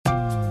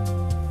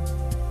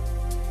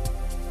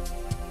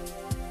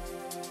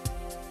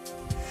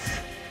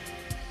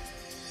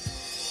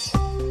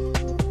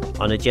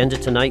On Agenda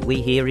tonight, we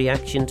hear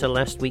reaction to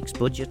last week's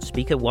budget.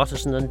 Speaker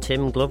Watterson and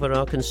Tim Glover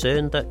are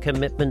concerned that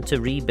commitment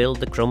to rebuild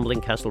the crumbling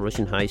Castle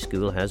Rushen High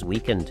School has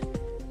weakened.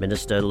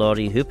 Minister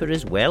Laurie Hooper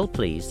is well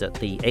pleased at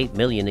the $8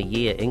 million a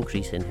year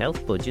increase in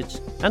health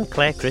budgets. And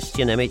Claire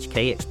Christian,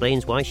 MHK,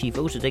 explains why she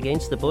voted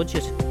against the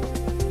budget.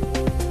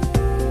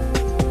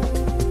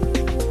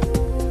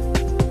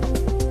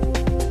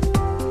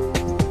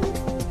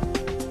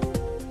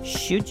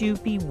 Should you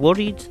be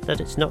worried that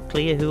it's not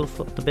clear who will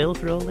foot the bill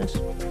for all this?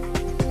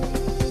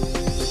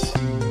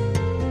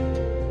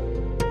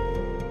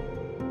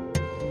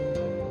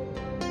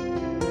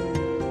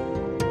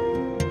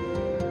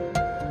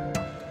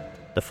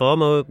 The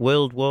former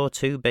World War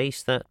II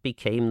base that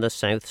became the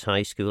South's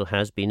High School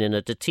has been in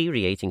a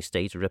deteriorating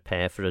state of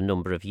repair for a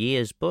number of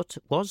years, but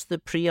was the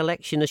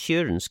pre-election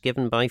assurance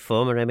given by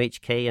former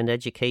MHK and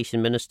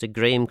Education Minister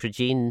Graham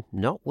Cregeen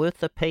not worth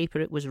the paper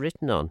it was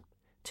written on?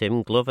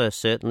 Tim Glover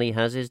certainly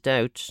has his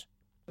doubts.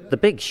 The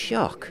big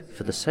shock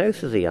for the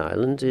south of the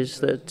island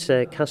is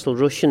that Castle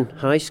Rushen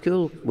High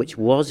School, which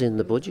was in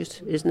the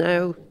budget, is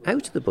now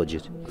out of the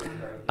budget.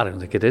 I don't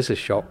think it is a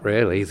shock,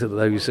 really, to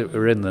those that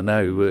were in the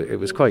know. It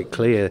was quite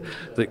clear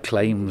that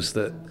claims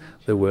that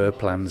there were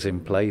plans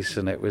in place,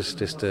 and it was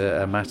just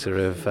a matter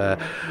of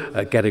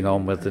getting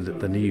on with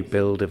the new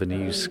build of a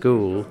new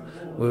school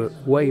were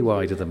way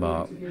wide of the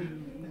mark.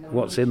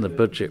 What's in the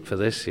budget for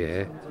this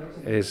year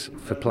is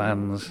for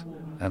plans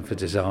and for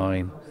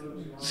design.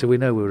 So we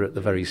know we're at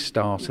the very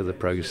start of the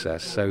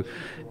process. So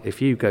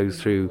if you go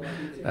through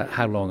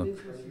how long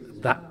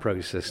that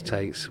process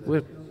takes,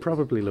 we're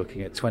probably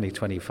looking at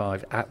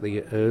 2025 at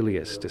the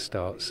earliest to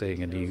start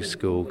seeing a new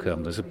school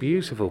come. There's a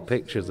beautiful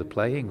picture of the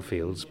playing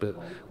fields, but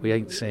we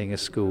ain't seeing a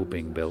school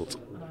being built.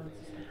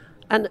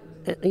 And,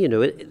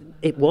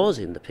 it was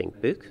in the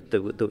Pink Book. The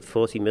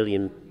 £40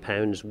 million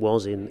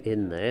was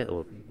in there,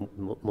 or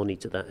money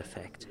to that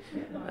effect.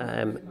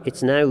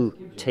 It's now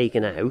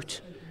taken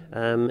out.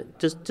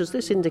 Does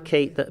this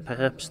indicate that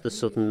perhaps the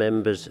Southern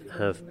members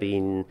have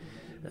been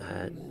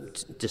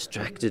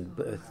distracted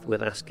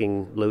with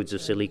asking loads of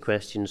silly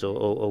questions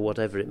or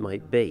whatever it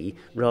might be,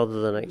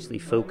 rather than actually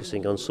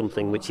focusing on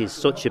something which is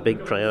such a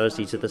big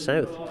priority to the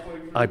south?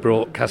 I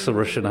brought Castle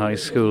Rushen High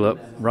School up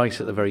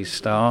right at the very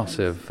start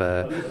of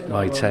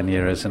my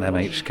tenure as an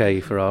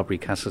MHK for Arbury,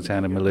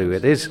 Castletown and Maloo.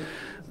 It is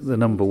the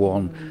number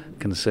one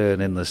concern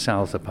in the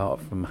south,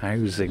 apart from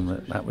housing.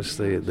 That was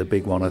the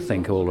big one, I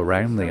think, all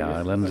around the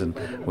island,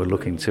 and we're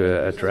looking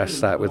to address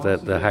that with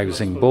the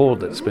housing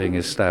board that's being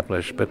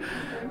established. But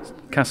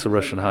Castle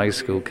Rushen High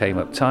School came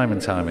up time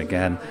and time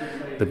again.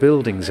 The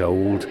building's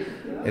old,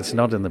 it's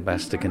not in the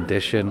best of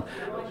condition.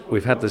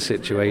 We've had the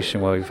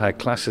situation where we've had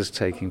classes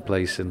taking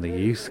place in the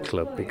youth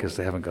club because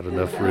they haven't got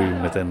enough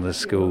room within the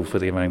school for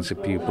the amount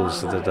of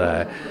pupils that are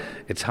there.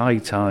 It's high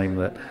time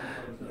that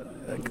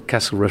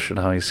Castle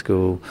Rushen High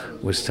School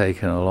was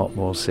taken a lot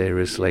more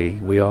seriously.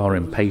 We are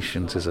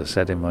impatient, as I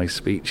said in my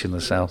speech, in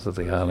the south of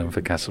the island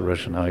for Castle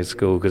Rushen High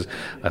School, because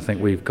I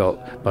think we've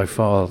got by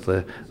far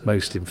the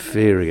most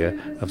inferior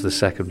of the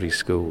secondary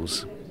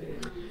schools.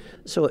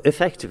 So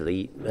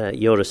effectively,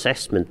 your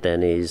assessment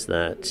then is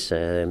that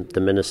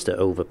the Minister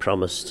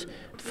overpromised.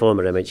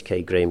 Former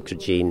MHK Graham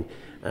Cregeen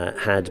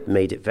had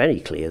made it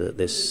very clear that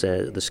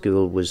the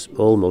school was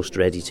almost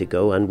ready to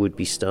go and would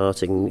be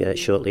starting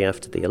shortly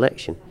after the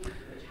election.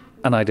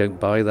 And I don't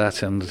buy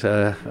that, and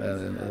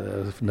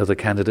another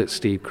candidate,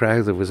 Steve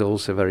Crowther, was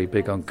also very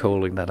big on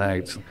calling that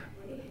out.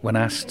 When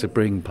asked to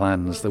bring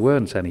plans, there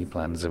weren't any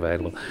plans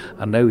available.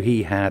 I know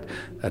he had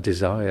a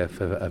desire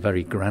for a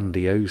very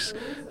grandiose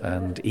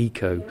and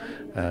eco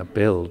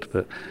build,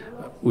 but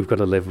we've got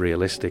to live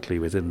realistically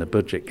within the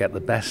budget, get the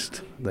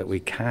best that we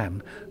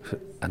can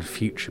and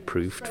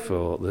future-proofed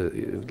for the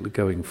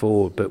going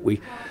forward. But we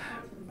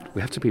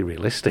have to be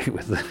realistic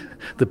with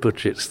the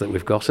budgets that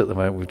we've got at the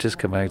moment. We've just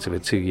come out of a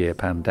 2-year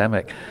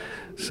pandemic.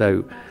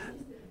 So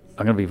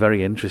I'm going to be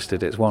very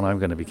interested. It's one I'm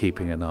going to be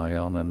keeping an eye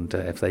on, and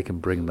if they can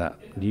bring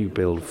that new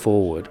build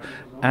forward,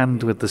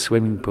 and with the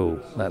swimming pool,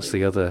 that's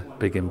the other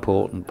big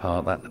important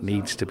part that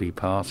needs to be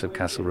part of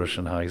Castle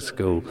Rushen High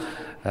School.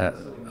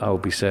 I'll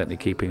be certainly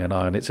keeping an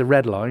eye on. It's a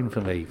red line for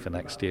me for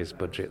next year's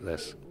budget,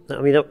 this. I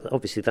mean,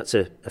 obviously that's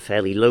a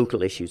fairly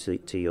local issue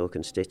to your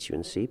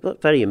constituency,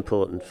 but very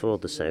important for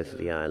the south of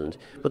the island.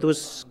 But there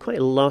was quite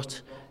a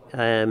lot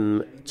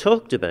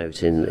talked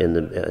about in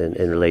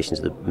relation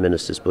to the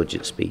Minister's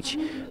budget speech.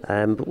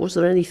 But was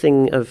there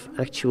anything of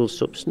actual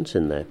substance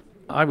in there?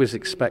 I was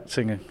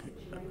expecting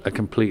a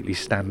completely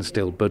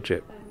standstill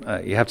budget.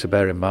 You have to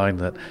bear in mind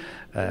that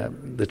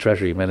the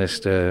Treasury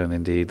Minister and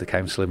indeed the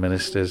Council of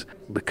Ministers,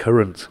 the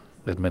current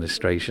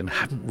administration,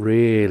 haven't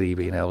really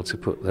been able to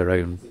put their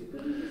own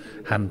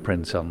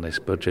handprint on this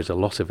budget. A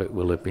lot of it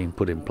will have been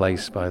put in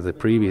place by the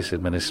previous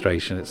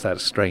administration. It's that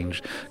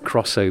strange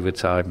crossover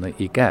time that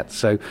you get.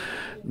 So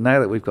now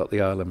that we've got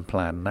the island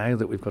plan, now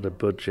that we've got a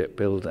budget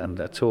build and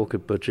a talk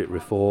of budget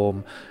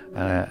reform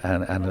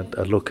and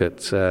a look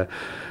at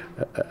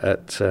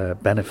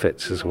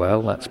benefits as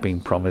well, that's been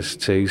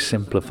promised too,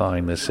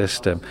 simplifying the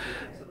system.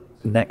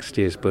 next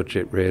year's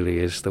budget really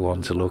is the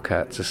one to look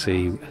at to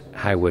see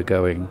how we're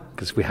going,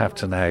 because we have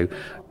to now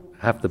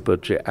have the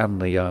budget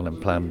and the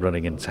island plan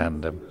running in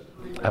tandem,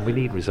 and we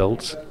need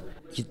results.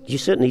 You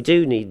certainly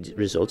do need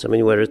results. I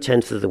mean, we're a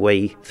tenth of the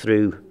way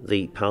through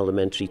the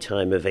parliamentary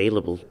time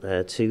available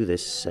to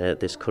this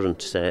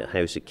current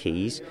House of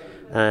Keys.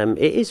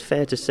 It is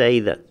fair to say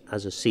that,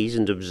 as a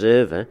seasoned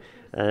observer,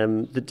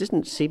 there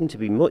didn't seem to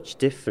be much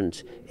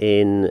different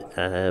in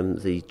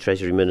the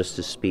Treasury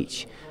Minister's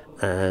speech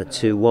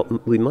to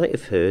what we might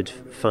have heard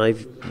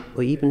 5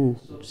 or even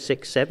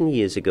 6, 7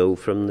 years ago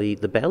from the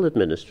Bell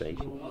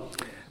administration.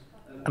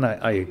 And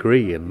I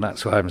agree, and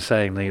that's why I'm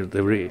saying they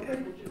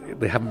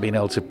haven't been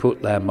able to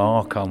put their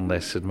mark on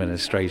this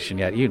administration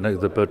yet. You know,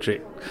 the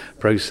budget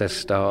process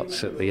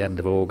starts at the end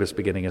of August,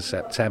 beginning of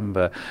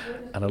September,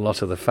 and a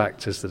lot of the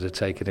factors that are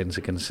taken into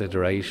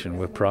consideration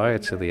were prior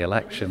to the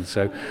election.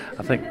 So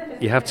I think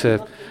you have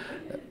to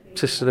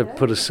sort of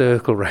put a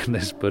circle around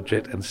this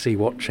budget and see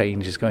what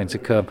change is going to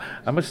come.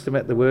 I must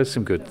admit there were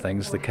some good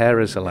things. The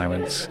carers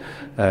allowance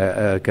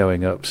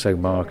going up so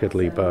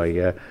markedly by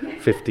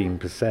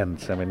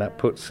 15%. I mean, that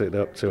puts it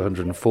up to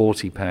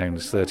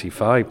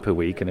 £140.35 per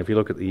week, and if you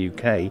look at the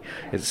UK,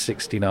 it's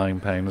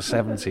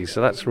 £69.70.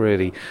 So that's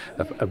really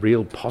a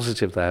real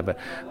positive there. But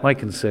my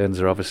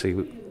concerns are obviously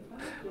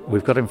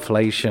we've got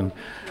inflation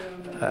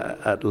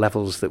at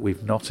levels that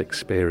we've not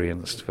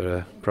experienced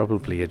for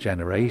probably a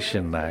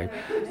generation now,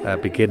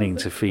 beginning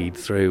to feed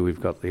through.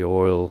 We've got the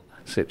oil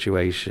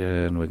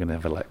situation, we're going to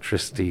have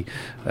electricity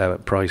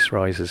price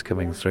rises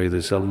coming through.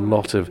 There's a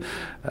lot of,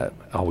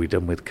 are we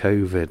done with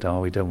COVID?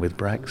 Are we done with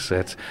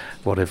Brexit?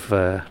 What if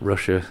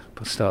Russia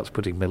starts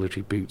putting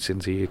military boots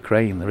into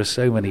Ukraine? There are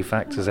so many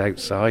factors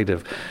outside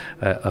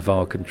of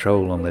our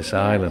control on this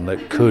island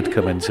that could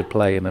come into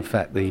play and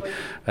affect the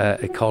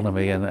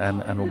economy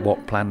and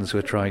what plans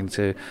we're trying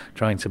to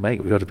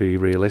make. We've got to be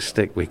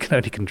realistic. We can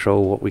only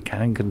control what we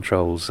can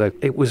control. So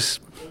it was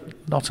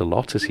not a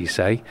lot, as you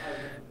say,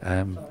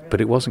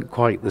 but it wasn't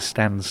quite the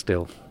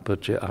standstill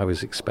budget I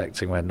was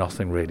expecting, where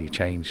nothing really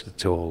changed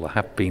at all. There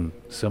have been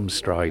some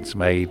strides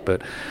made,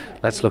 but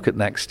let's look at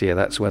next year.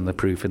 That's when the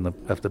proof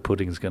of the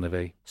pudding is going to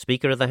be.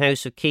 Speaker of the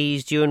House of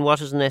Keys, Duan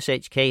Watterson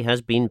SHK,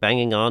 has been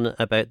banging on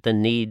about the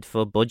need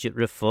for budget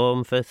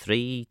reform for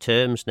 3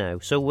 terms now.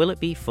 So will it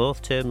be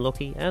 4th term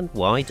lucky, and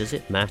why does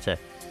it matter?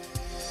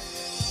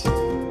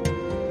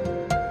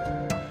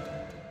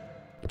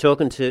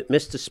 Talking to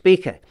Mr.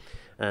 Speaker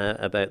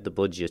about the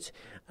budget,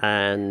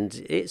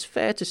 and it's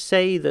fair to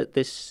say that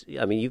this,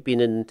 I mean, you've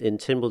been in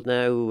Tynwald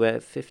now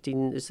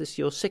 15, is this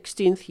your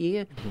 16th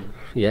year?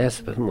 Yes,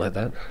 something like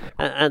that.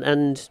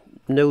 And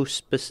no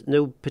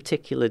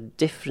particular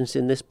difference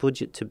in this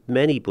budget to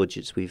many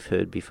budgets we've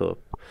heard before.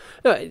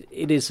 No,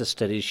 it is a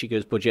steady as she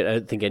goes budget. I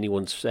don't think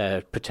anyone's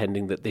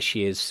pretending that this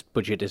year's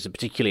budget is a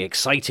particularly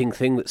exciting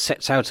thing that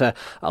sets out a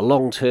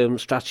long-term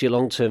strategy, a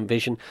long-term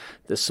vision.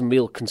 There's some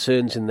real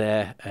concerns in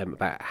there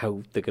about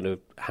how they're going to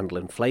handle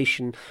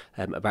inflation,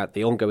 about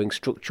the ongoing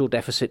structural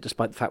deficit,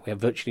 despite the fact we have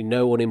virtually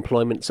no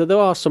unemployment. So there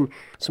are some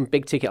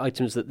big-ticket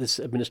items that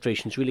this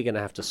administration is really going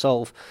to have to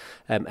solve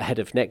ahead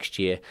of next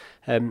year.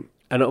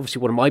 And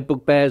obviously one of my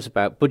bugbears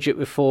about budget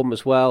reform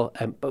as well,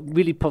 but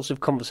really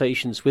positive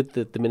conversations with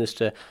the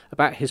Minister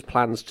about his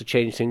plans to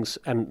change things,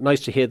 and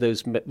nice to hear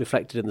those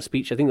reflected in the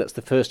speech. I think that's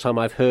the first time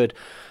I've heard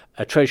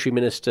a Treasury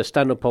Minister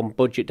stand up on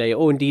Budget Day,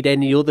 or indeed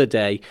any other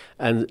day,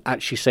 and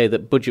actually say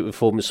that budget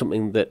reform is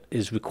something that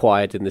is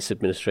required in this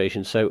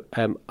administration. So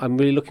I'm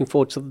really looking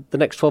forward to the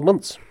next 12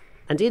 months.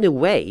 And in a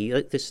way,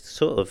 like this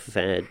sort of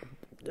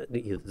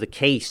the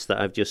case that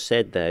I've just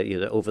said there,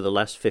 that over the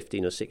last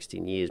 15 or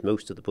 16 years,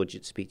 most of the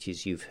budget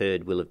speeches you've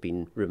heard will have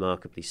been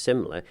remarkably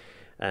similar,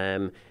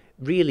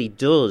 really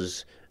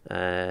does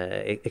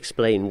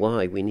explain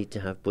why we need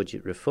to have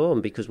budget reform,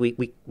 because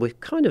we're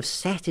kind of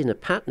set in a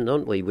pattern,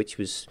 aren't we, which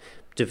was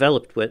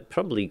developed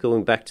probably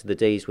going back to the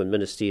days when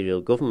ministerial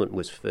government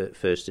was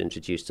first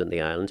introduced on the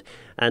island,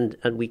 and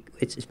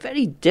it's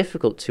very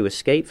difficult to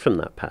escape from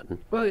that pattern.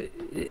 Well,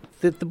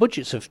 the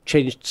budgets have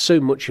changed so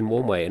much in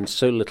one way and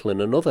so little in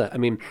another. I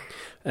mean,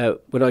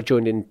 when I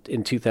joined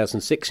in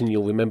 2006, and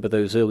you'll remember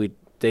those early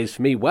days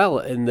for me well,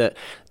 in that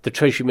the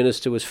Treasury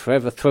Minister was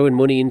forever throwing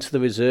money into the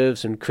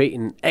reserves and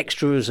creating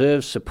extra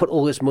reserves to put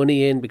all this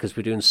money in because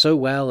we're doing so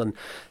well, and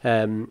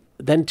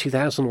then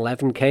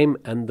 2011 came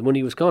and the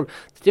money was gone.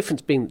 The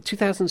difference being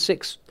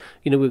 2006,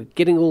 we're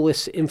getting all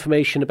this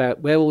information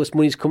about where all this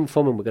money's come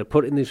from, and we're going to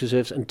put it in these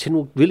reserves, and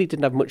Tynwald really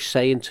didn't have much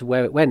say into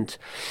where it went.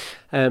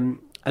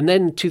 And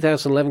then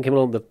 2011 came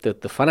along,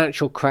 the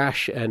financial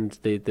crash and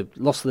the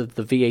loss of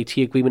the VAT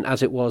agreement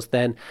as it was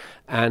then,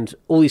 and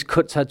all these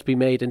cuts had to be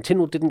made, and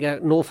Tynwald didn't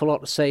get an awful lot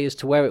to say as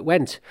to where it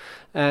went.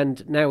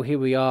 And now here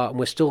we are, and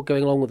we're still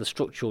going along with a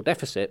structural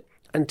deficit,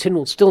 and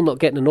Tynwald's still not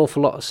getting an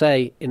awful lot to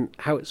say in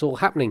how it's all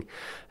happening.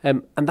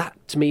 And that,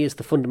 to me, is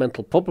the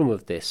fundamental problem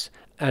of this.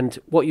 And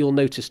what you'll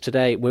notice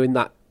today, we're in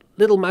that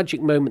little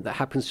magic moment that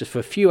happens just for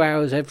a few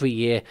hours every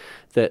year,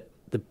 that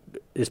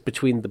is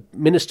between the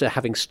Minister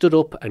having stood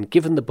up and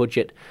given the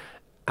budget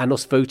and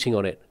us voting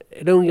on it.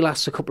 it only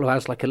lasts a couple of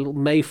hours, like a little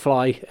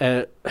mayfly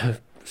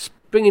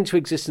spring into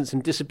existence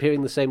and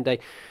disappearing the same day.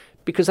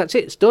 Because that's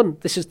it, it's done.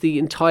 This is the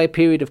entire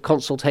period of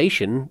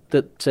consultation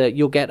that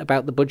you'll get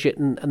about the budget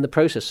and the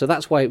process. So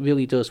that's why it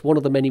really does, one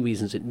of the many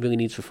reasons it really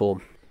needs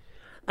reform.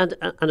 And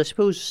I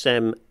suppose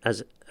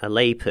as a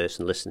lay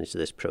person listening to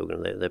this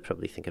programme, they're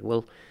probably thinking,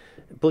 well,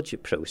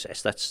 budget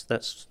process,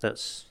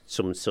 that's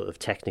some sort of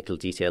technical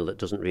detail that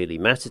doesn't really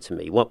matter to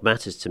me. What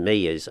matters to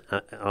me is,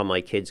 are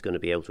my kids going to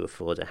be able to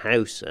afford a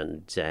house,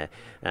 and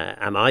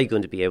am I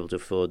going to be able to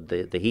afford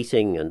the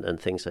heating and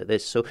things like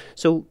this?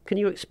 So can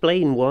you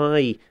explain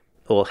why,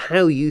 or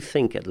how you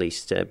think at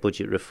least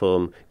budget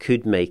reform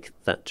could make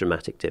that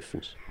dramatic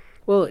difference?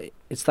 Well,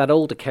 it's that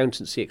old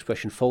accountancy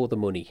expression, follow the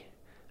money.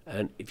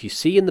 And if you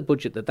see in the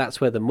budget that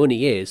that's where the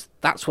money is,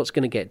 that's what's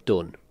going to get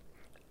done.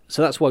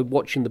 So that's why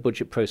watching the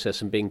budget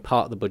process and being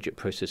part of the budget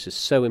process is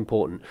so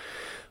important.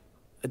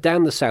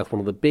 Down the south, one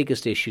of the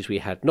biggest issues we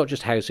had, not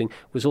just housing,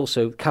 was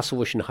also Castle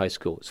Rushen High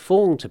School. It's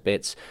fallen to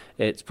bits.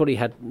 It's probably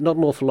had not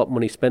an awful lot of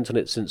money spent on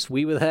it since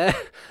we were there.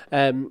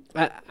 And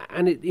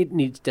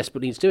it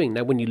desperately needs doing.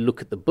 Now, when you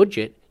look at the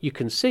budget, you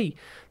can see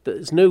that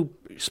there's no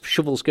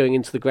shovels going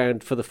into the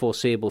ground for the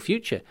foreseeable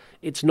future.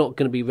 It's not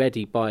going to be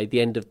ready by the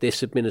end of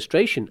this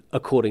administration,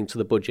 according to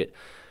the budget.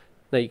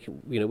 Now,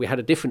 we had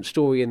a different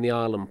story in the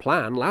Ireland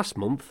Plan last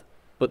month.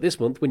 But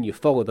this month, when you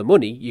follow the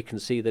money, you can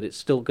see that it's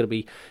still going to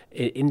be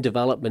in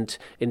development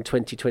in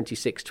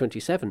 2026,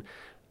 27.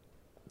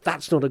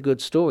 That's not a good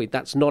story.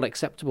 That's not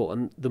acceptable.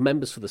 And the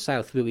members for the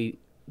South we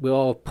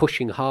are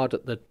pushing hard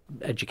at the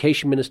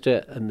Education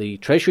Minister and the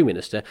Treasury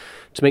Minister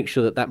to make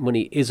sure that that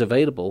money is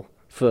available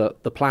for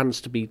the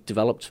plans to be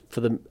developed, for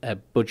the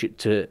budget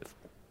to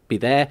be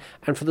there,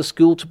 and for the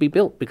school to be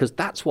built, because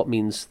that's what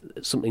means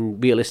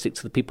something realistic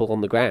to the people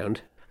on the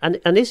ground.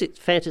 And is it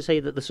fair to say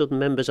that the Southern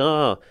members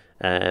are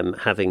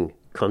having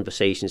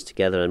conversations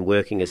together and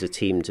working as a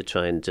team to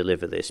try and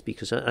deliver this?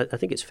 Because I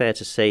think it's fair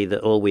to say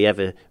that all we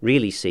ever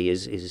really see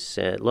is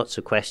lots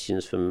of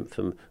questions from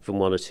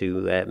one or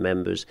two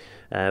members,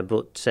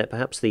 but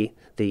perhaps the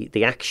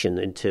action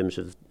in terms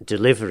of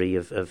delivery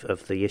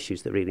of the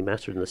issues that really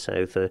matter in the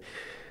South are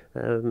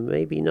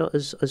maybe not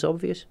as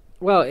obvious.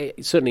 Well,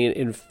 certainly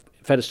in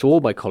fairness to all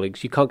my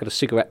colleagues, you can't get a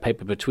cigarette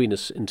paper between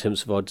us in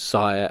terms of our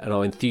desire and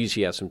our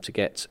enthusiasm to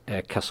get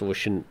Castle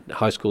Rushen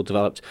High School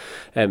developed.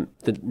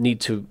 The need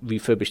to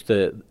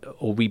refurbish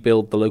or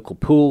rebuild the local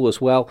pool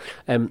as well.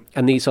 And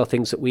these are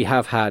things that we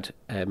have had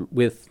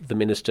with the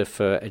Minister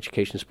for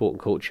Education, Sport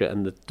and Culture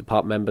and the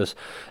department members.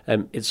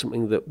 It's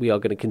something that we are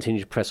going to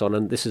continue to press on.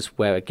 And this is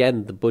where,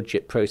 again, the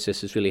budget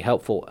process is really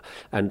helpful.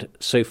 And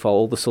so far,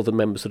 all the Southern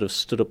members that have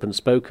stood up and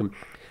spoken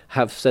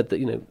have said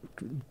that,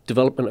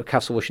 development of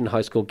Castle Rushen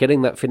High School,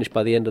 getting that finished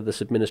by the end of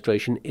this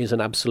administration is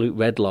an absolute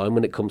red line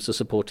when it comes to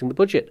supporting the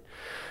budget.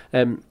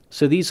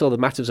 So these are the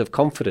matters of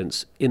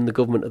confidence in the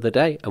government of the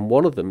day, and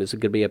one of them is going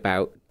to be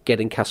about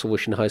getting Castle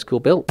Rushen High School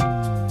built.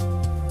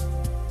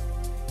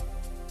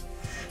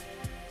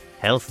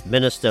 Health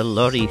Minister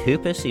Laurie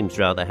Hooper seems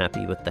rather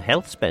happy with the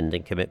health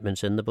spending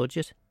commitments in the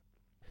budget.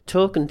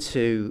 Talking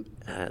to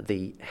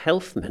the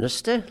Health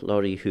Minister,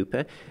 Laurie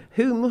Hooper,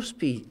 who must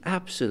be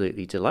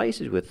absolutely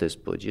delighted with this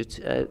budget,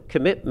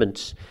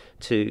 commitments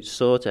to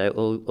sort out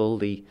all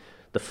the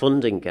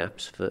funding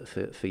gaps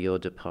for your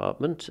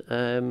department.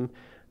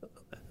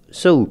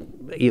 So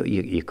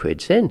your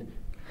quid's in.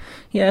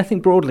 Yeah, I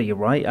think broadly you're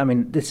right. I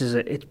mean,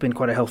 it's been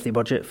quite a healthy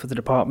budget for the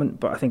department,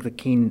 but I think the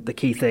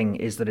key thing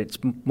is that it's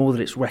more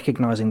that it's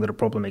recognising that a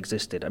problem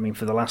existed. I mean,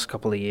 for the last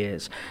couple of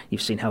years,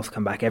 you've seen health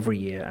come back every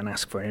year and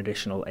ask for an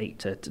additional 8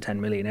 to 10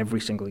 million every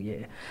single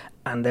year.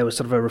 And there was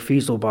sort of a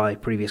refusal by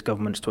previous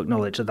governments to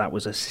acknowledge that that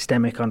was a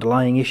systemic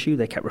underlying issue.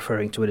 They kept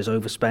referring to it as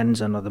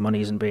overspends and the money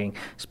isn't being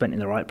spent in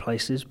the right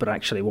places. But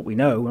actually what we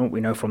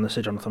know from the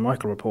Sir Jonathan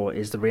Michael report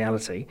is the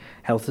reality.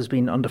 Health has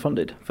been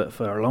underfunded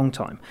for a long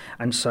time.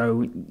 And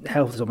so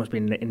health has almost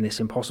been in this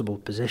impossible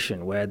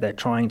position where they're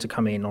trying to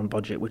come in on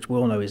budget, which we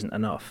all know isn't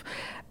enough,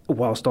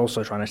 whilst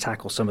also trying to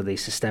tackle some of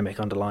these systemic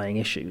underlying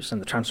issues.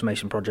 And the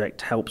Transformation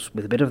Project helps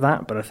with a bit of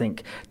that, but I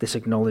think this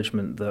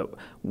acknowledgement that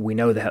we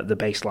know that the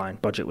baseline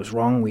budget was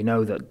wrong, we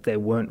know that they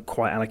weren't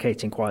quite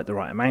allocating quite the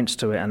right amounts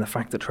to it, and the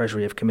fact that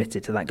Treasury have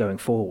committed to that going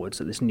forwards,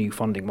 that this new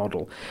funding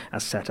model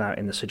as set out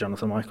in the Sir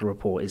Jonathan Michael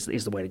report is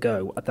the way to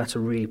go, that's a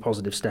really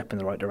positive step in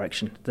the right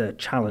direction. The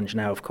challenge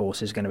now, of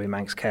course, is going to be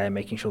Manx Care,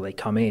 making sure they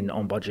come in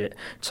on budget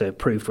to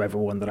prove to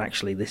everyone that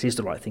actually this is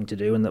the right thing to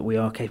do and that we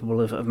are capable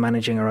of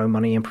managing our own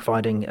money and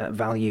providing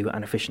value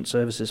and efficient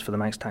services for the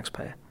Manx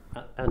taxpayer.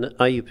 And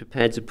are you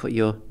prepared to put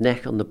your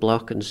neck on the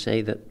block and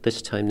say that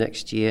this time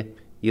next year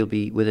you'll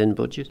be within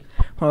budget?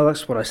 Well,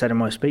 that's what I said in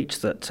my speech,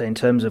 that in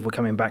terms of we're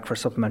coming back for a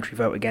supplementary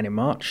vote again in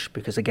March,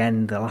 because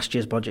again, the last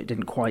year's budget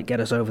didn't quite get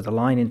us over the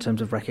line in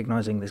terms of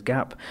recognising this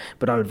gap,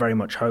 but I would very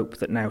much hope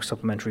that now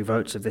supplementary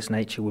votes of this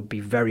nature would be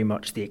very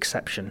much the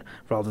exception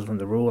rather than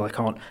the rule. I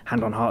can't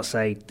hand on heart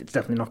say it's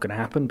definitely not going to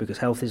happen, because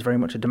health is very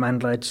much a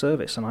demand-led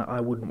service, and I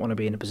wouldn't want to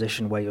be in a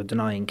position where you're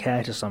denying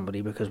care to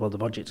somebody because, well, the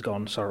budget's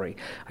gone, sorry,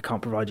 I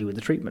can't provide you with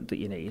the treatment that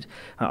you need.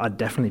 I'd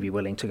definitely be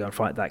willing to go and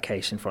fight that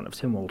case in front of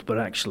Tynwald, but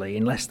actually,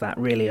 unless that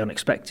really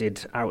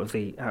unexpected out of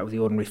the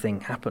ordinary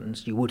thing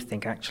happens, you would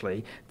think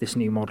actually this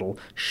new model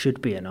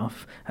should be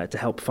enough to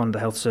help fund the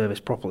health service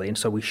properly, and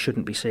so we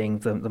shouldn't be seeing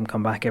them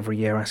come back every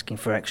year asking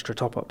for extra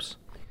top-ups.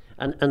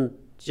 And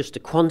just to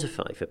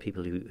quantify for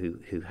people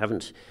who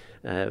haven't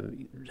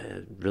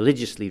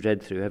religiously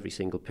read through every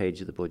single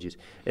page of the budget,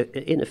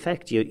 in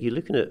effect you're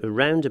looking at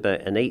around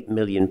about an £8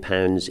 million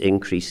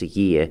increase a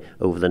year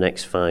over the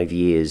next 5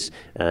 years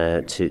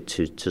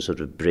to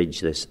sort of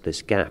bridge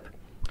this gap.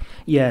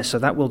 Yeah, so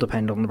that will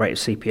depend on the rate of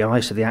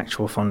CPI. So the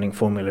actual funding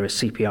formula is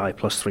CPI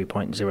plus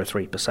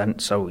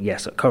 3.03%. So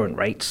yes, at current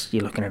rates,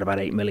 you're looking at about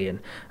 8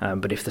 million.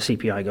 But if the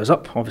CPI goes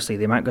up, obviously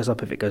the amount goes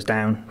up. If it goes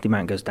down, the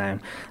amount goes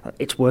down.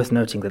 It's worth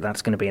noting that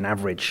that's going to be an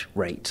average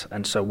rate.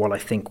 And so what I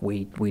think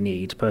we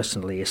need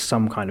personally is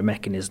some kind of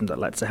mechanism that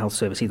lets the health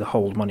service either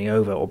hold money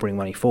over or bring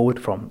money forward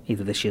from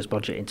either this year's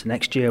budget into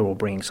next year, or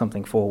bringing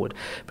something forward,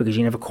 because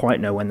you never quite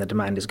know when the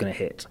demand is going to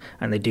hit.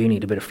 And they do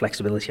need a bit of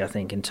flexibility, I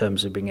think, in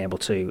terms of being able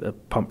to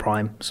pump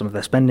prime some of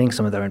their spending,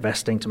 some of their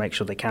investing, to make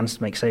sure they can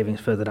make savings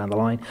further down the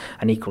line.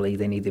 And equally,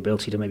 they need the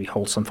ability to maybe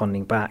hold some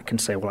funding back and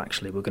say, well,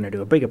 actually, we're going to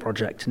do a bigger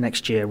project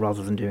next year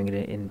rather than doing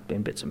it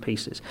in bits and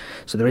pieces.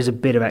 So there is a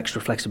bit of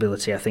extra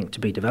flexibility, I think, to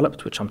be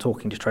developed, which I'm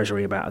talking to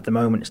Treasury about at the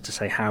moment, is to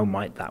say how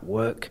might that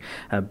work.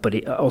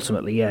 But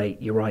ultimately, yeah,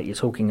 you're right, you're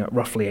talking at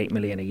roughly 8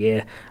 million a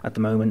year at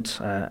the moment,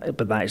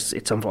 but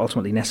it's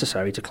ultimately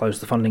necessary to close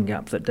the funding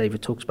gap that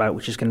David talks about,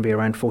 which is going to be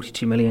around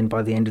 42 million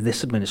by the end of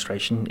this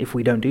administration if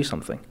we don't do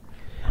something.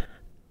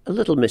 A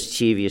little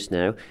mischievous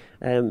now.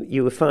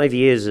 You were 5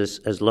 years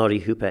as Laurie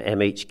Hooper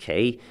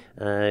MHK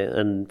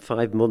and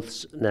 5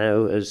 months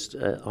now as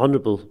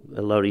Honourable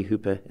Laurie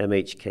Hooper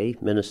MHK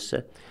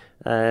Minister.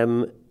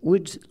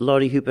 Would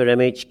Laurie Hooper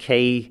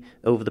MHK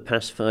over the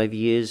past 5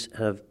 years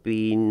have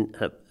been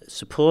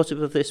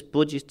supportive of this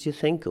budget, do you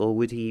think? Or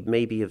would he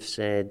maybe have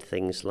said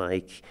things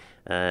like,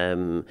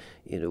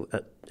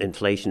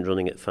 inflation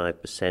running at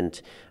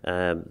 5%,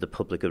 the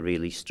public are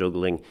really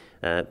struggling,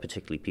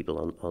 particularly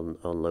people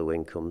on low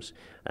incomes.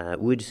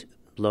 Would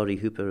Laurie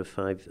Hooper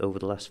over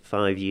the last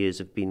 5 years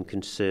have been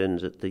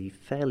concerned at the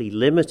fairly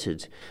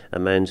limited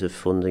amount of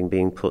funding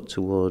being put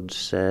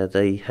towards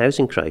the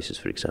housing crisis,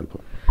 for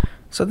example?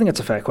 So I think it's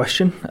a fair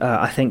question.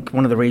 I think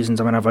one of the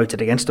reasons, I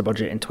voted against the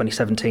budget in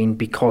 2017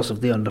 because of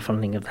the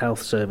underfunding of the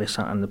health service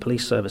and the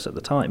police service at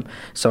the time.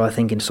 So I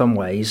think in some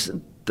ways,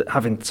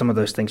 having some of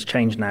those things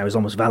change now is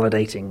almost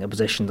validating a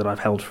position that I've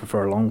held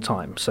for a long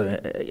time. So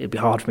it'd be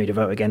hard for me to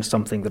vote against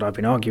something that I've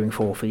been arguing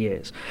for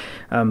years.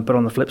 But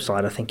on the flip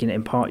side, I think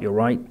in part you're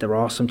right. There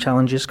are some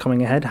challenges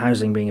coming ahead,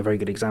 housing being a very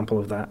good example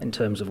of that, in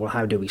terms of, well,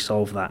 how do we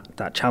solve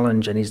that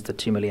challenge, and is the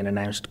 2 million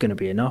announced going to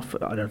be enough?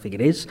 I don't think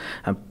it is.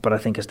 But I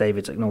think, as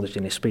David's acknowledged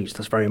in his speech,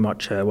 that's very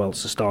much,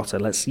 it's a starter.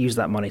 Let's use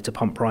that money to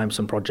pump prime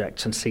some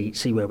projects and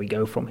see where we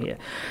go from here.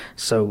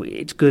 So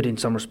it's good in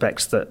some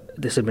respects that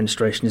this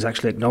administration is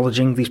actually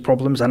acknowledging these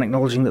problems and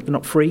acknowledging that they're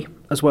not free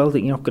as well, that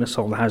you're not going to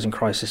solve the housing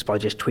crisis by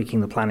just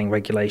tweaking the planning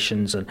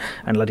regulations and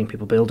letting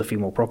people build a few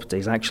more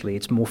properties. Actually,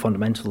 it's more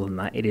fundamental than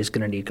that. It is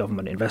going to need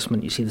government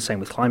investment. You see the same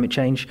with climate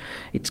change.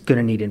 It's going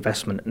to need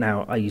investment.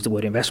 Now, I use the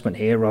word investment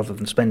here rather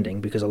than spending,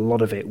 because a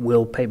lot of it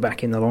will pay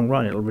back in the long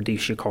run. It'll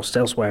reduce your costs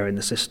elsewhere in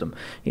the system.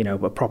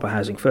 A proper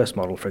housing first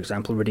model, for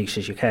example,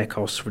 reduces your care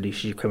costs,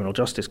 reduces your criminal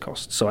justice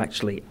costs. So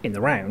actually, in the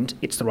round,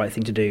 it's the right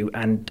thing to do,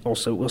 and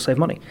also will save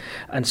money.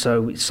 And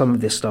so some of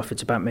this stuff,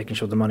 it's about making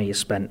sure the money is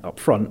spent up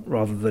front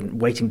rather than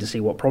waiting to see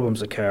what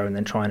problems occur and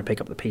then trying to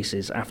pick up the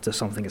pieces after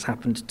something has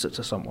happened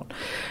to someone.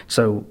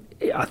 So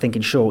I think,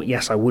 in short,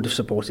 yes, I would have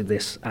supported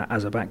this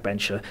as a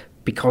backbencher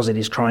because it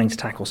is trying to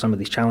tackle some of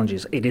these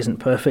challenges. It isn't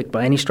perfect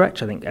by any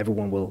stretch. I think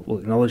everyone will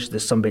acknowledge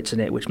there's some bits in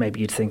it which maybe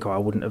you'd think, I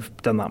wouldn't have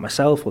done that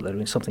myself, or there'd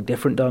been something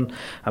different done.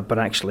 But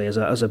actually, as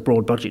a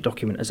broad budget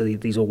document, as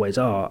these always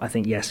are, I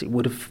think, yes, it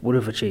would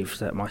have achieved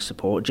my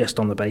support, just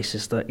on the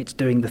basis that it's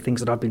doing the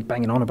things that I've been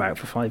banging on about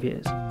for 5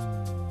 years.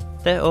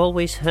 There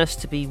always has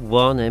to be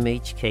one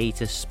MHK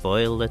to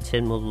spoil the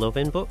Tynwald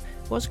loving, but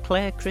was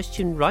Claire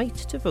Christian right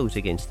to vote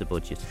against the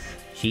budget?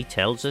 She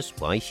tells us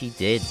why she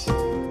did.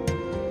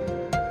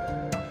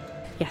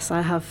 Yes,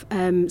 I have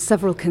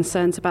several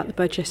concerns about the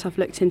budget. I've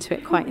looked into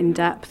it quite in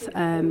depth,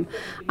 and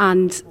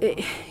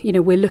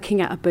we're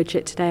looking at a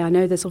budget today. I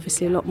know there's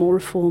obviously a lot more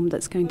reform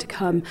that's going to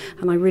come,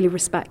 and I really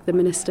respect the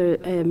Minister.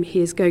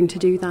 He is going to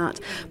do that,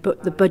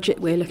 but the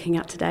budget we're looking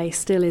at today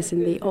still is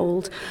in the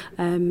old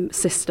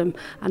system,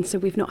 and so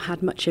we've not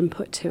had much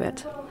input to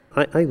it.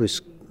 I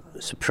was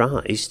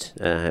surprised,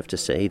 I have to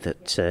say,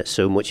 that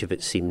so much of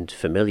it seemed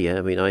familiar.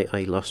 I mean,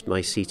 I lost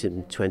my seat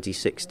in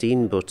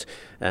 2016, but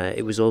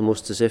it was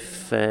almost as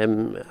if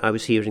I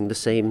was hearing the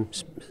same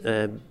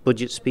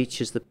budget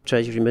speech as the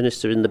Treasury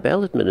Minister in the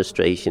Bell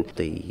administration.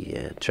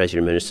 The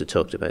Treasury Minister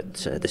talked about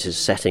this is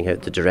setting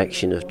out the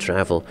direction of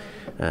travel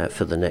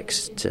for the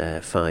next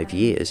 5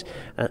 years,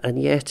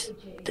 and yet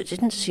there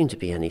didn't seem to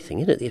be anything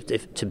in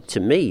it. To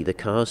me, the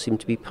cars seemed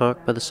to be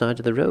parked by the side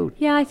of the road.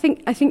 Yeah, I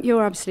think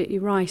you're absolutely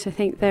right. I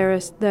think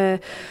there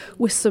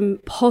were some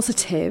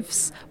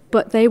positives,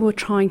 but they were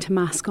trying to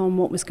mask on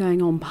what was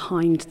going on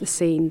behind the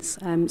scenes.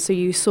 So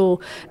you saw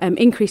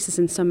increases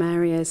in some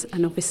areas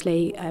and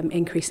obviously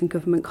increase in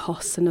government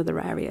costs in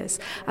other areas.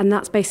 And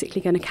that's basically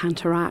going to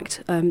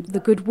counteract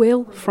the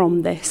goodwill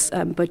from this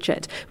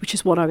budget, which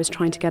is what I was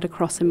trying to get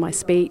across in my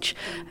speech.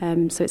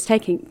 So it's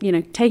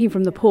taking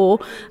from the poor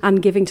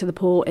and giving to the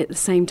poor at the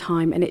same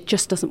time, and it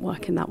just doesn't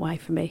work in that way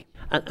for me.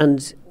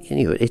 And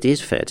it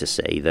is fair to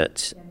say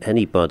that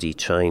anybody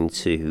trying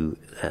to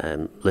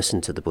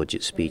listen to the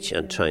budget speech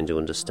and trying to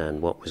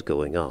understand what was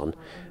going on,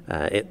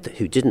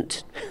 who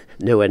didn't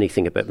know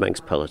anything about Manx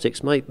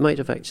politics, might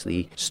have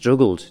actually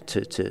struggled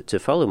to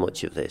follow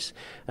much of this.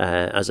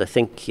 As I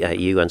think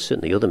you and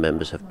certainly other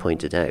members have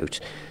pointed out,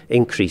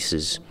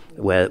 increases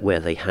where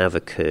they have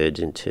occurred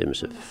in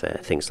terms of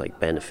things like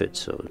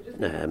benefits or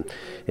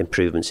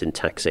improvements in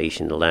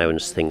taxation,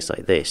 allowance, things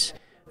like this,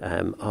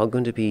 are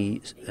going to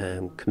be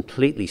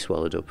completely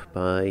swallowed up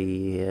by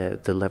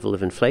the level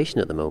of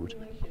inflation at the moment.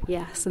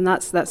 Yes, and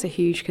that's a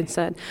huge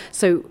concern.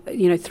 So,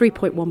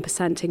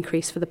 3.1%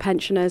 increase for the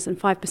pensioners and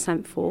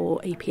 5% for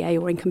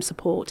EPA or income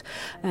support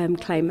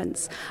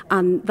claimants.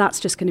 And that's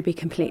just going to be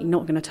completely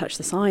not going to touch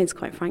the sides,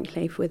 quite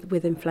frankly,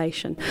 with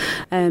inflation.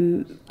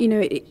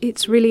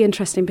 It's really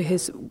interesting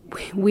because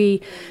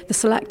the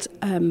Select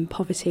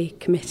Poverty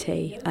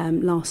Committee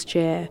last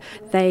year,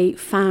 they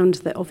found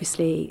that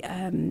obviously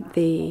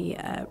the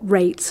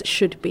rates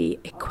should be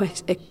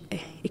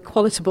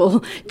equitable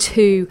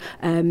to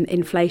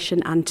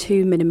inflation and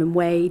to minimum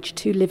wage,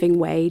 to living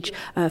wage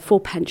for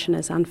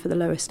pensioners and for the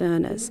lowest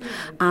earners.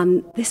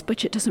 And this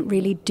budget doesn't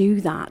really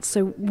do that.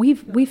 So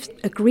we've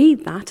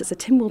agreed that as a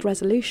Tynwald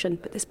resolution,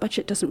 but this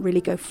budget doesn't really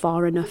go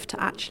far enough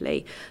to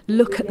actually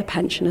look at the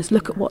pensioners,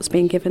 look at what's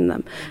being given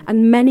them.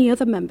 And many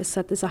other members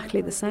said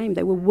exactly the same.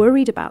 They were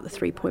worried about the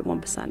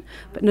 3.1%,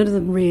 but none of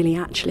them really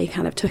actually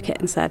kind of took it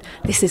and said,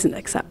 this isn't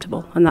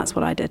acceptable. And that's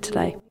what I did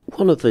today.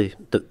 One of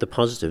the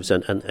positives,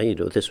 and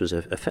this was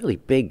a fairly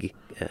big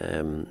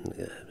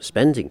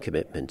spending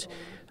commitment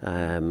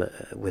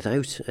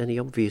without any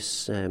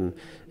obvious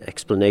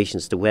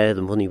explanations to where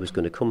the money was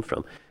going to come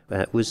from,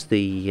 was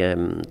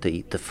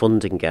the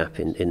funding gap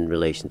in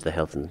relation to the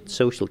health and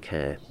social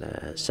care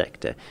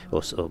sector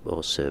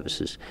or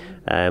services.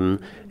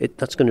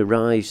 That's going to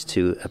rise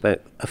to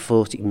about a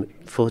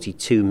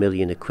 42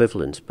 million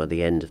equivalent by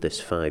the end of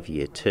this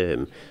 5-year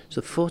term.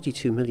 So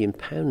 £42 million,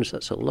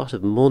 that's a lot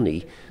of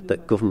money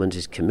that government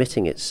is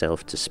committing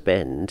itself to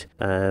spend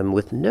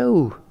with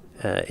no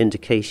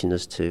indication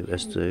as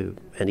to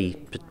any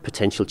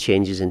potential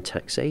changes in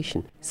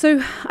taxation.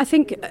 So I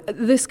think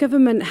this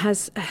government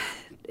has,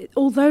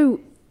 although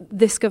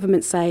this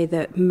government say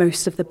that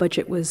most of the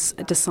budget was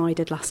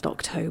decided last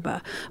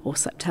October or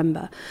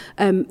September,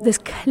 there's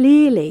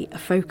clearly a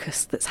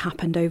focus that's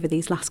happened over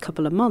these last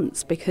couple of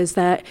months because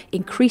they're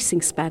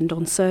increasing spend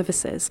on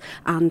services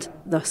and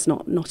thus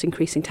not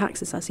increasing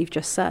taxes, as you've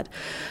just said.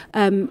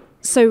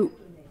 So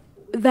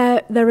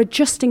they're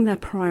adjusting their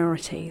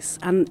priorities,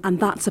 and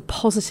that's a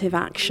positive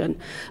action.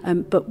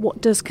 But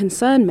what does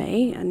concern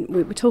me, and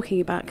we're talking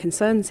about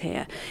concerns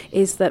here,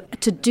 is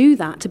that to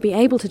be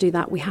able to do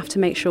that, we have to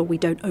make sure we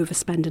don't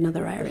overspend in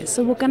other areas.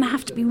 So we're going to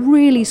have to be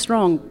really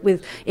strong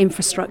with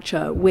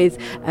infrastructure, with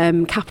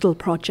capital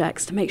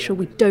projects, to make sure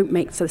we don't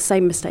make the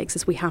same mistakes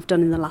as we have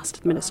done in the last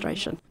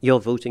administration. You're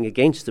voting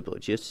against the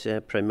budget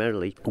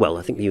primarily. Well,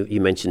 I think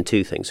you mentioned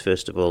two things.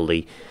 First of all,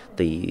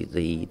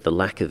 the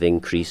lack of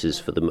increases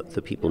for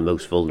the people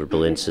most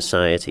vulnerable in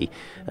society,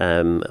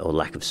 or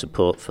lack of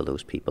support for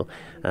those people.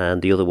 And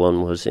the other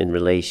one was in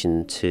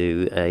relation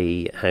to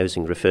a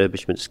housing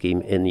refurbishment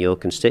scheme in your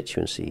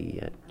constituency.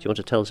 Do you want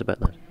to tell us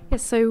about that?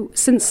 Yes, so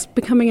since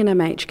becoming an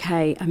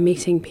MHK and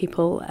meeting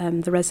people,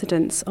 the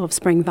residents of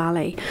Spring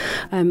Valley,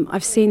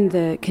 I've seen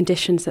the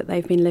conditions that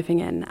they've been living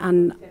in,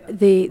 and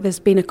there's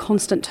been a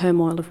constant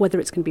turmoil of whether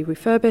it's going to be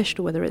refurbished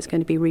or whether it's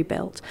going to be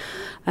rebuilt.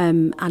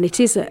 And it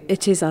is,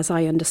 as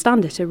I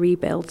understand it, a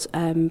rebuild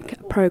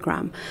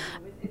programme.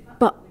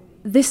 But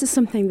this is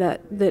something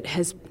that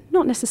has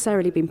not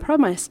necessarily been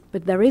promised,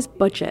 but there is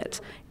budget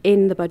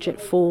in the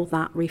budget for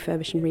that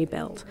refurbish and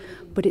rebuild.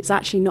 But it's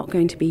actually not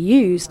going to be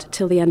used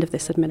till the end of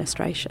this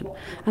administration.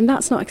 And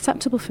that's not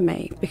acceptable for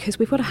me because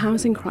we've got a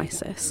housing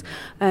crisis.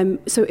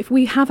 So if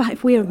we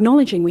are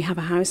acknowledging we have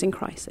a housing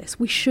crisis,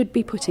 we should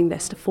be putting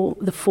this to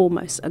the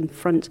foremost and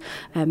front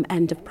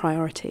end of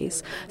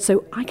priorities.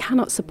 So I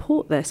cannot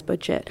support this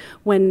budget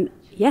when,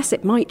 yes,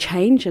 it might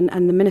change, and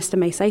the minister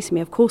may say to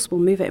me, of course, we'll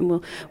move it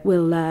and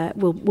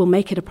we'll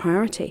make it a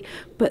priority.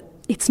 But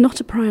it's not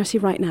a priority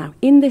right now.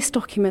 In this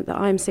document that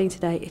I'm seeing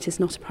today, it is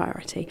not a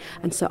priority.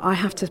 And so I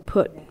have to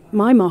put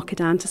my marker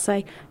down to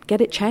say, get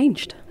it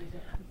changed.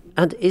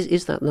 And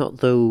is that not,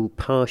 though,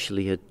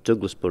 partially a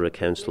Douglas Borough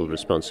Council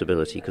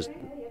responsibility? Because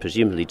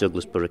presumably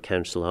Douglas Borough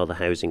Council are the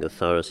housing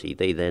authority.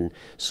 They then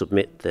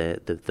submit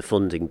the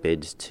funding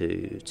bid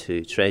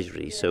to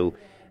Treasury. So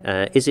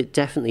is it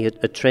definitely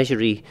a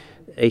Treasury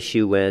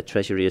issue where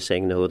Treasury is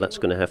saying, no, that's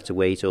going to have to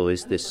wait, or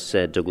is this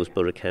Douglas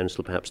Borough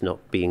Council perhaps not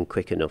being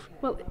quick enough?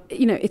 Well,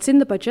 it's in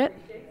the budget.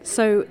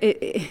 So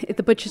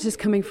the budget is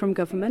coming from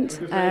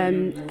government.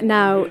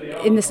 Now,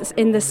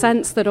 in the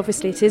sense that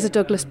obviously it is a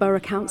Douglas Borough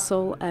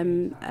Council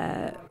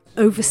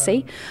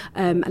oversee,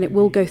 and it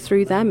will go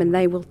through them, and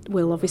they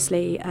will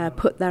obviously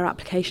put their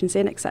applications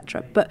in,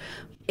 etc. But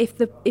if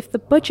the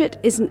budget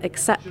isn't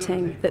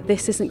accepting that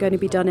this isn't going to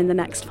be done in the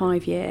next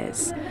 5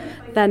 years,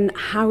 then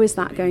how is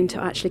that going to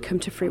actually come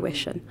to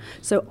fruition?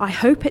 So I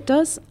hope it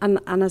does, and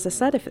as I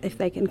said, if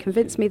they can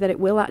convince me that it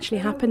will actually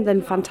happen,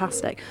 then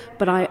fantastic.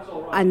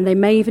 And they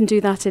may even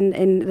do that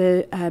in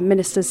the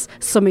minister's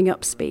summing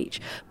up speech.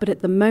 But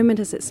at the moment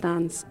as it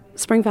stands,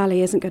 Spring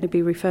Valley isn't going to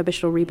be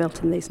refurbished or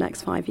rebuilt in these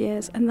next 5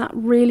 years, and that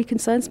really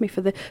concerns me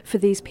for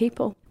these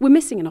people. We're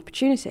missing an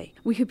opportunity.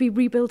 We could be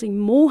rebuilding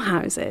more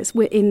houses.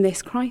 We're in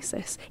this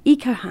crisis.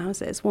 Eco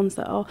houses, ones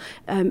that are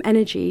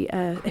energy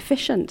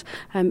efficient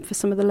for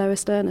some of the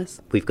lowest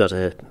earners. We've got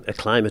a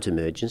climate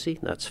emergency.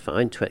 That's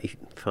fine.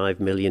 25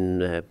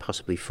 million,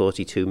 possibly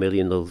 42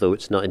 million, although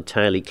it's not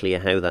entirely clear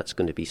how that's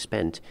going to be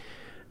spent.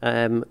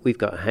 We've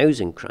got a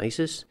housing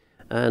crisis.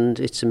 And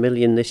it's 1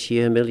 million this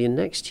year, 1 million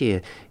next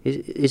year.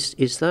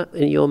 Is that,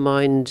 in your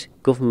mind,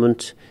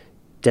 government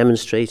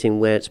demonstrating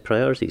where its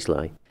priorities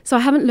lie? So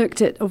I haven't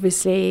looked at,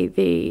 obviously,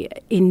 the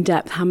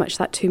in-depth how much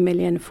that 2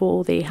 million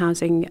for the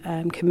Housing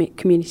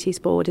Communities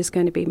Board is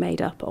going to be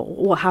made up,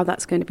 or how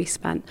that's going to be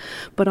spent.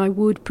 But I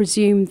would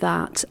presume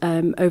that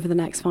over the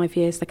next 5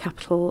 years, the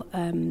Capital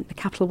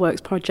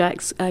Works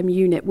Projects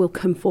unit will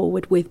come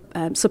forward with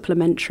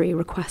supplementary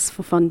requests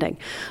for funding.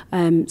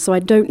 So I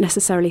don't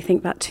necessarily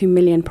think that 2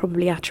 million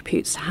probably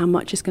attributes to how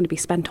much is going to be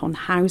spent on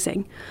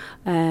housing.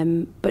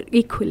 But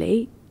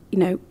equally,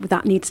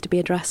 that needs to be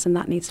addressed and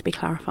that needs to be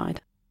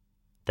clarified.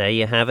 There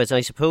you have it.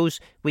 I suppose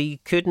we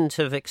couldn't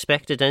have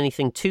expected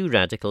anything too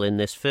radical in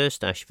this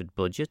first Ashford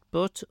budget,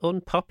 but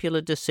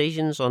unpopular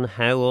decisions on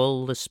how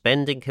all the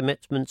spending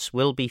commitments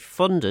will be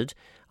funded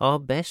are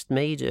best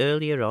made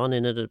earlier on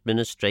in an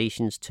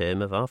administration's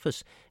term of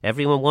office.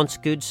 Everyone wants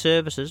good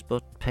services,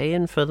 but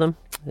paying for them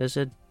is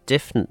a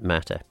different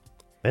matter.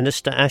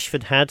 Minister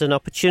Ashford had an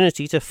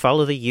opportunity to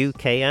follow the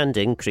UK and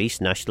increase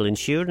national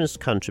insurance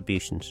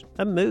contributions,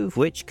 a move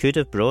which could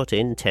have brought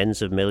in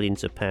tens of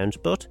millions of pounds,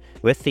 but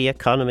with the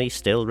economy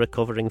still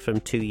recovering from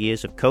 2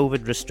 years of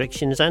COVID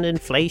restrictions and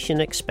inflation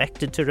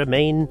expected to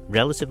remain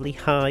relatively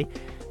high,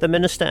 the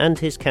Minister and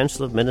his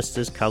Council of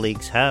Ministers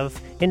colleagues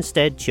have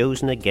instead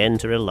chosen again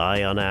to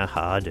rely on our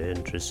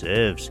hard-earned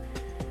reserves.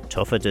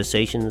 Tougher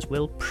decisions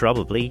will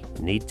probably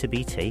need to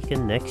be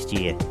taken next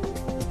year.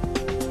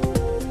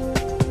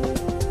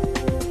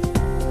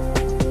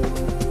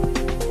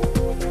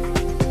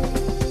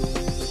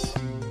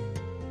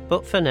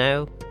 But for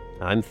now,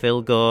 I'm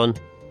Phil Gaughan.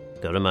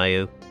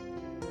 Guramayu.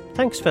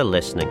 Thanks for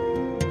listening.